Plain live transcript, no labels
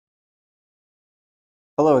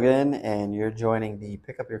Hello again, and you're joining the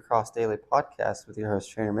Pick Up Your Cross Daily podcast with your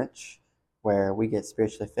host, Trainer Mitch, where we get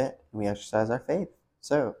spiritually fit and we exercise our faith.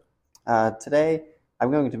 Today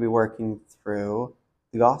I'm going to be working through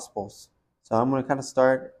the Gospels. So I'm going to kind of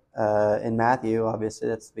start in Matthew, obviously,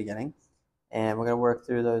 that's the beginning, and we're going to work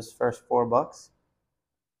through those first four books.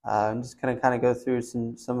 I'm just going to kind of go through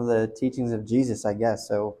some of the teachings of Jesus, I guess.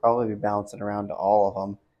 So we'll probably be bouncing around to all of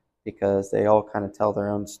them because they all kind of tell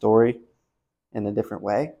their own story in a different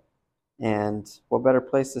way. And what better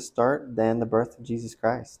place to start than the birth of Jesus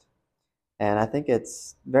Christ? And I think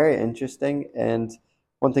it's very interesting. And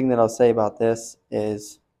one thing that I'll say about this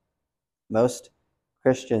is most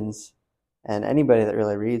Christians and anybody that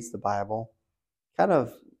really reads the Bible kind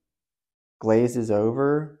of glazes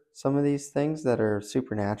over some of these things that are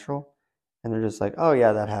supernatural. And they're just like, oh,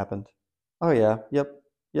 yeah, that happened. Oh, yeah, yep,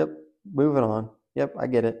 moving on. Yep, I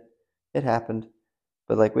get it. It happened.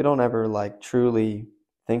 But we don't ever truly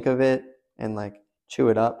think of it and chew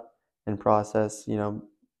it up and process,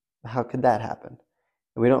 how could that happen?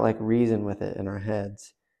 And we don't reason with it in our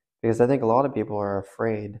heads, because I think a lot of people are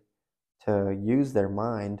afraid to use their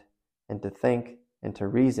mind and to think and to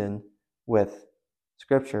reason with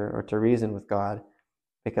Scripture or to reason with God,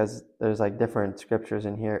 because there's different scriptures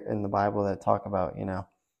in here in the Bible that talk about,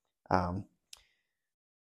 um,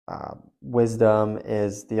 wisdom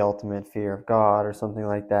is the ultimate fear of God or something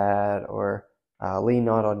like that, or lean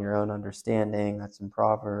not on your own understanding. That's in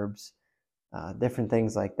Proverbs. Different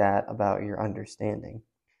things like that about your understanding.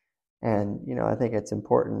 And, I think it's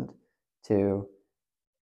important to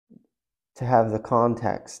have the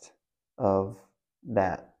context of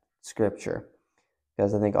that scripture,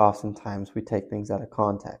 because I think oftentimes we take things out of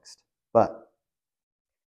context. But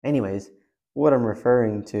anyways, what I'm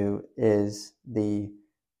referring to is the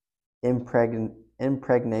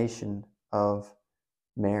impregnation of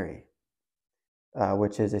Mary,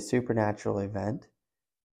 which is a supernatural event,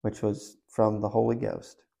 which was from the Holy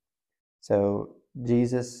Ghost. So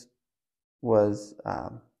Jesus was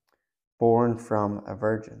born from a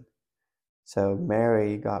virgin. So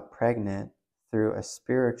Mary got pregnant through a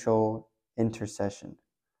spiritual intercession,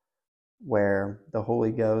 where the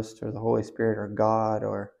Holy Ghost or the Holy Spirit or God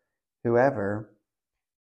or whoever,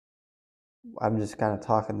 I'm just kind of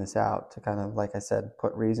talking this out to kind of, like I said,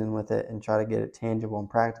 put reason with it and try to get it tangible and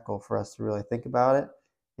practical for us to really think about it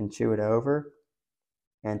and chew it over,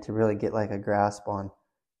 and to really get a grasp on,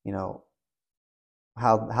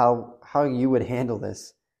 how you would handle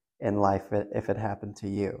this in life if it happened to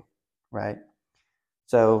you, right?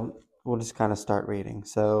 So we'll just kind of start reading.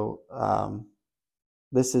 So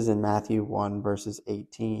this is in Matthew 1, verses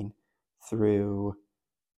 18 through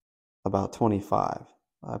about 25.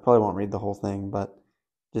 I probably won't read the whole thing, but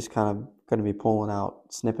just kind of going to be pulling out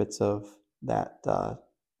snippets of that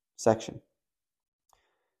section.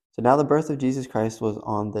 So now the birth of Jesus Christ was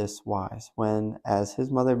on this wise, when, as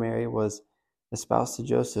his mother Mary was espoused to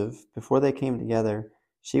Joseph, before they came together,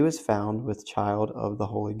 she was found with child of the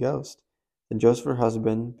Holy Ghost. And Joseph, her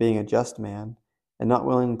husband, being a just man, and not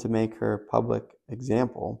willing to make her a public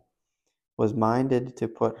example, was minded to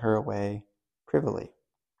put her away privily.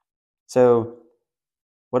 So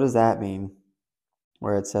what does that mean,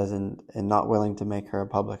 where it says, and not willing to make her a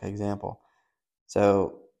public example?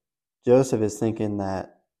 So Joseph is thinking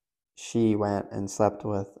that she went and slept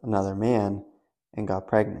with another man and got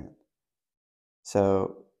pregnant.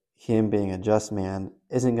 So him being a just man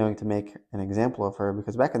isn't going to make an example of her,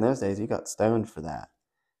 because back in those days you got stoned for that.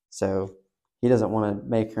 So he doesn't want to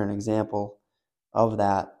make her an example of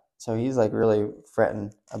that. So he's really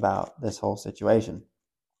fretting about this whole situation.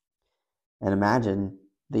 And imagine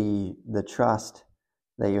the trust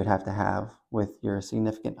that you would have to have with your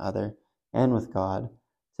significant other and with God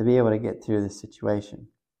to be able to get through this situation.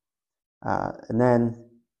 And then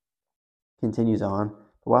continues on,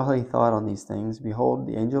 but while he thought on these things, behold,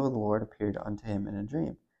 the angel of the Lord appeared unto him in a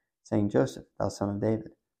dream, saying, Joseph, thou son of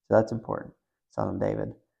David. So that's important, son of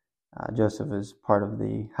David. Joseph is part of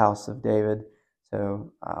the house of David.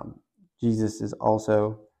 So Jesus is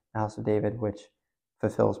also the house of David, which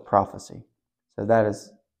fulfills prophecy. So that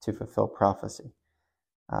is to fulfill prophecy.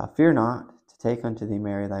 Fear not to take unto thee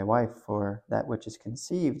Mary thy wife, for that which is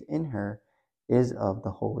conceived in her is of the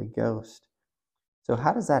Holy Ghost. So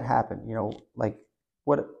how does that happen?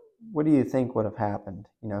 What do you think would have happened?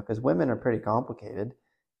 Because women are pretty complicated.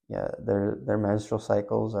 Yeah, their menstrual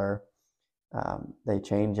cycles are they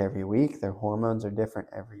change every week. Their hormones are different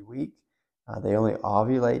every week. They only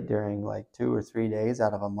ovulate during 2 or 3 days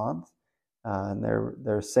out of a month, and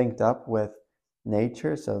they're synced up with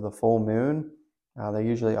nature. So the full moon, they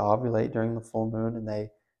usually ovulate during the full moon, and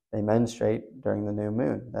they menstruate during the new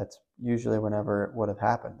moon. That's usually whenever it would have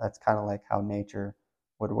happened. That's kind of like how nature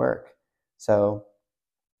would work. So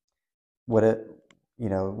would it,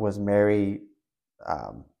 was Mary,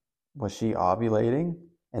 um, was she ovulating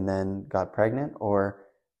and then got pregnant, or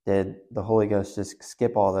did the Holy Ghost just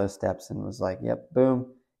skip all those steps and was like, yep, boom,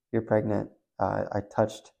 you're pregnant. I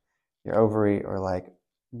touched your ovary, or like,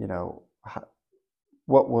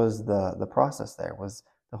 what was the process there? Was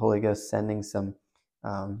the Holy Ghost sending some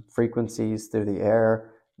frequencies through the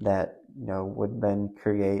air that would then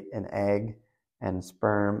create an egg and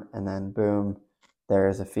sperm, and then boom, there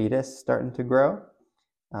is a fetus starting to grow?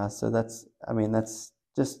 So that's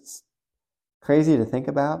just crazy to think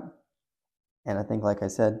about. And I think, like I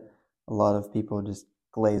said, a lot of people just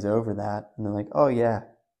glaze over that and they're like, oh yeah,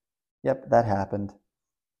 yep, that happened.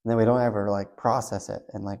 And then we don't ever like process it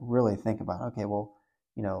and like really think about, okay, well,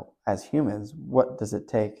 as humans, what does it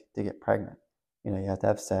take to get pregnant? You have to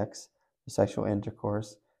have sex, sexual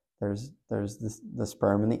intercourse. There's the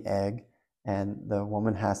sperm and the egg, and the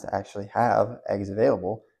woman has to actually have eggs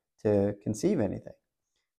available to conceive anything.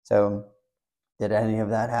 So did any of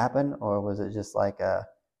that happen, or was it just like a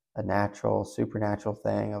natural, supernatural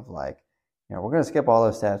thing of like, we're going to skip all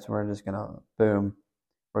those steps, and we're just going to, boom,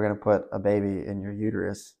 we're going to put a baby in your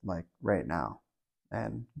uterus like right now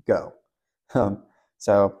and go.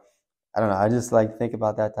 So I don't know. I just like think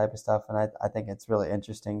about that type of stuff, and I think it's really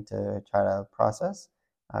interesting to try to process,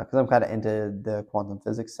 because I'm kind of into the quantum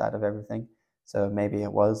physics side of everything. So maybe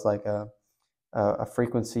it was like a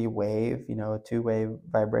frequency wave, a two-way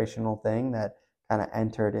vibrational thing that kind of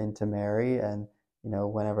entered into Mary, and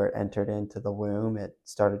whenever it entered into the womb, it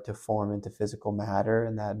started to form into physical matter,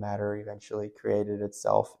 and that matter eventually created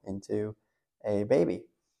itself into a baby,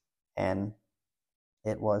 and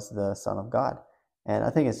it was the Son of God. And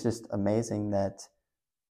I think it's just amazing that,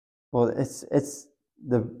 well, it's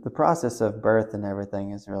the process of birth and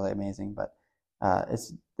everything is really amazing, but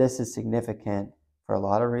this is significant for a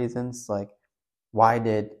lot of reasons. Like, why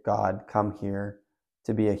did God come here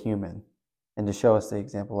to be a human and to show us the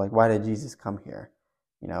example? Like, why did Jesus come here,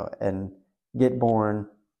 and get born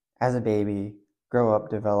as a baby, grow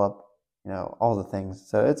up, develop, all the things.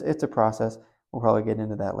 So it's a process. We'll probably get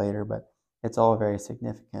into that later, but it's all very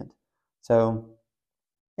significant. So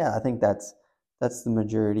yeah, I think that's the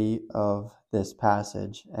majority of this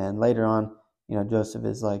passage. And later on, Joseph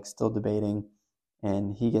is like still debating,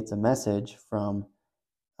 and he gets a message from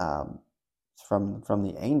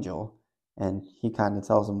the angel, and he kind of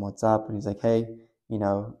tells him what's up, and he's like, hey,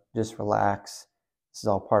 just relax. This is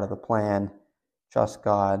all part of the plan. Trust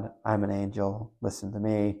God. I'm an angel. Listen to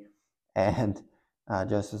me. And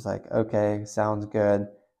Joseph's like, okay, sounds good.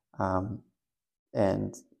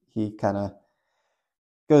 And he kind of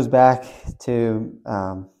goes back to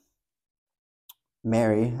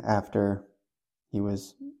Mary after he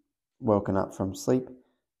was woken up from sleep,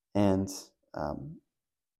 and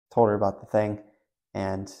told her about the thing,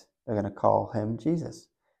 and they're going to call him Jesus.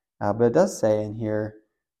 But it does say in here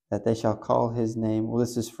that they shall call his name. Well,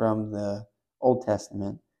 this is from the Old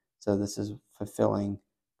Testament, so this is fulfilling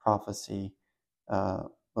prophecy,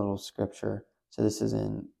 little scripture. So this is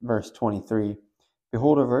in verse 23.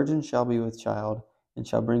 Behold, a virgin shall be with child, and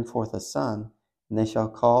shall bring forth a son, and they shall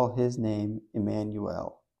call his name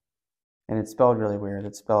Emmanuel. And it's spelled really weird.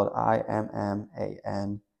 It's spelled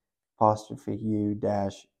IMMAN apostrophe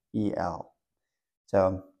U-EL.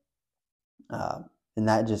 So, and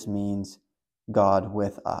that just means God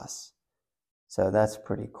with us. So that's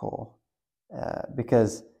pretty cool,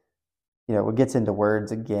 because it gets into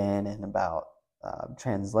words again and about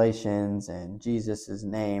translations, and Jesus's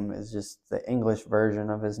name is just the English version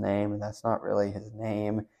of his name, and that's not really his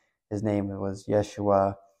name. His name was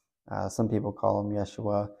Yeshua. Some people call him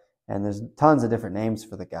Yeshua, and there's tons of different names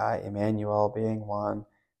for the guy, Emmanuel being one.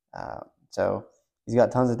 So he's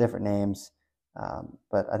got tons of different names,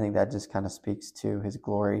 but I think that just kind of speaks to his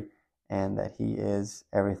glory, and that he is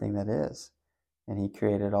everything that is, and he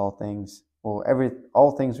created all things. Well,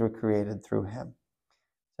 all things were created through him.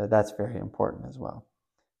 So that's very important as well.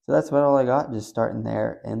 So that's about all I got, just starting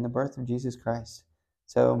there in the birth of Jesus Christ.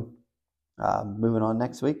 So moving on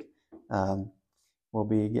next week, we'll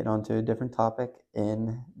be getting on to a different topic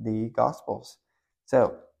in the Gospels.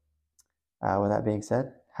 So with that being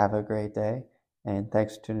said, have a great day, and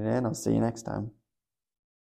thanks for tuning in. I'll see you next time.